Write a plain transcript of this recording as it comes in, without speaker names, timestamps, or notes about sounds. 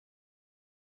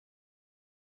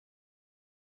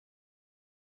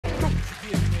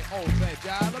all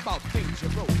fragile about things you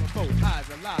wrote with both eyes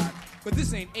alive. But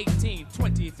this ain't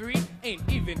 1823, ain't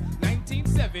even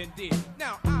 1970.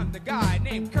 Now I'm the guy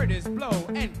named Curtis Blow,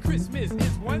 and Christmas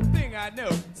is one thing I know.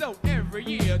 So every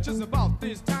year, just about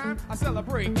this time, I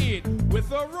celebrate it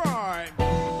with a rhyme.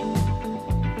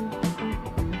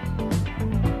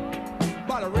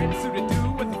 Bought a red suited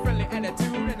dude with a friendly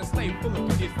attitude and a sleigh full of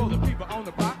goodies for the people on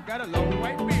the block. Got a long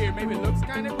white beard, maybe looks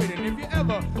kinda weird, and if you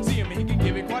ever see him, he can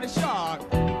give it quite a shock.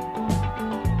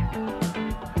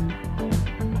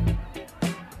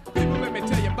 People, let me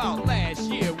tell you about last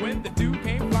year when the dude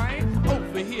came flying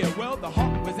over here. Well, the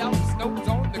hawk was out, the snow was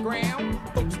on the ground.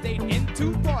 Folks stayed in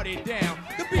to party down.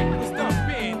 The beat was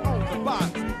thumping on the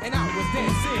box, and I was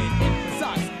dancing in the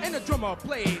socks, and the drummer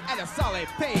played at a solid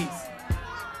pace.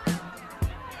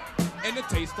 And the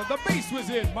taste of the bass was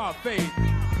in my face.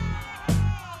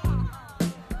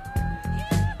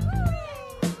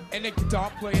 And the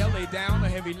guitar player laid down a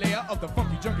heavy layer of the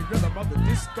funky junky rhythm of the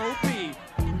disco beat.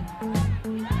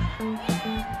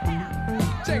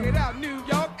 Check it out, New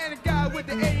York, and the guy with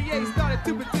the 88 started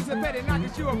to participate, and I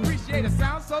guess you appreciate a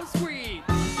sound so sweet.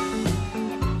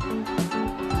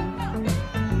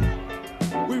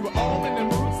 We were all in the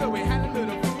mood, so we had a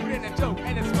little food and a joke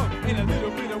and a smoke and a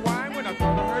little bit of wine when I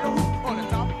thought I heard a hoop on the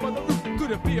top of the roof.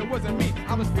 Could it be it wasn't me?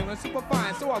 I was feeling super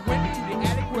fine, so I went to the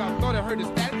attic where I thought I heard a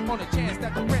static on the chance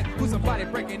that the rent was somebody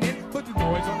breaking in. But the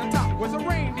noise on the top was a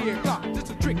reindeer clock,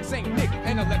 just a trick, Saint Nick,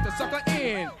 and I let the sucker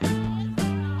in.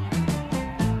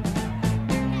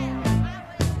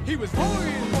 He was holy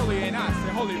and holy, and I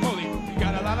said, holy moly, you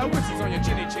got a lot of whistles on your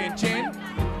chinny chin chin.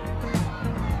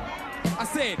 I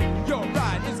said, your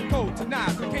ride is cold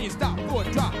tonight, so can you stop for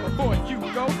a drop before you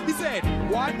go? He said,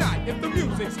 why not, if the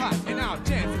music's hot, and I'll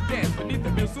chance and dance beneath the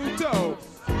mistletoe.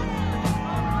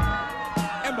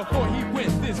 And before he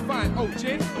went, this fine old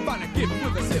chin found a gift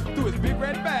with a sip through his big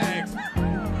red bags.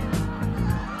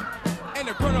 And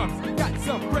the grown-ups got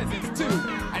some presents too,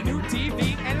 a new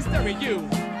TV and a stereo,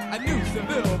 a new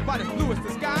Seville by the blue as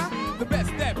the sky, the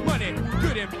best that money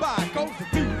couldn't buy. Goes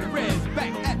to the Reds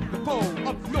back at the pole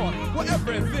up north where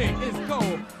everything is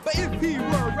cold. But if he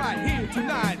were right here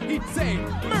tonight, he'd say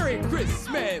Merry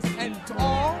Christmas. And to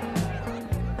all,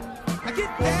 I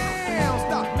get down,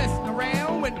 stop messing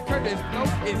around when Curtis Blow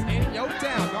is in your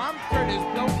town. So I'm Curtis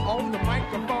Blow on the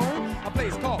microphone. A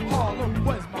place called Harlem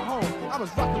was my home. I was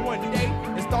rocking one day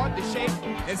and started to shake.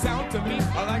 It sounded to me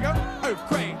like an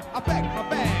earthquake. I packed my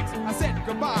bags, I said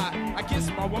goodbye. I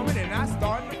kissed my woman and I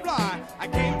started to fly. I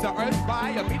came to Earth by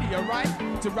a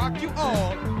meteorite to rock you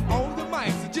all on the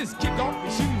mic. So just kick off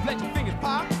your shoes, let your fingers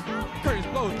pop. Curtis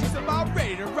Blow's just about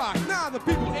ready to rock. Now the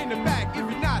people in the back, if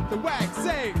you're not the whack,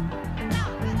 say.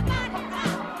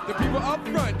 The people up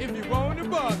front, if you want to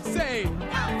bug, say.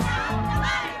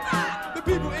 The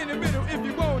people in the middle, if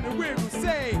you want to wiggle,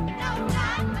 say.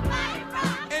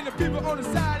 And the people on the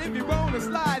side, if you want to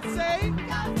slide, say.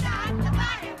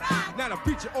 Not a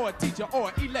preacher or a teacher or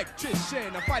an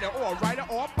electrician, a fighter or a writer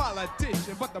or a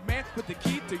politician, but the man with the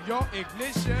key to your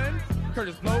ignition.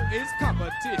 Curtis Blow is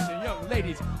competition. Young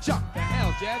ladies, shock the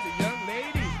house. Jazzy young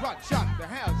ladies, rock, shock the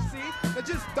house. See? Now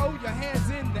just throw your hands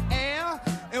in the air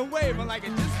and wave them like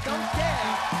it just don't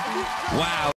care.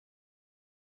 Wow,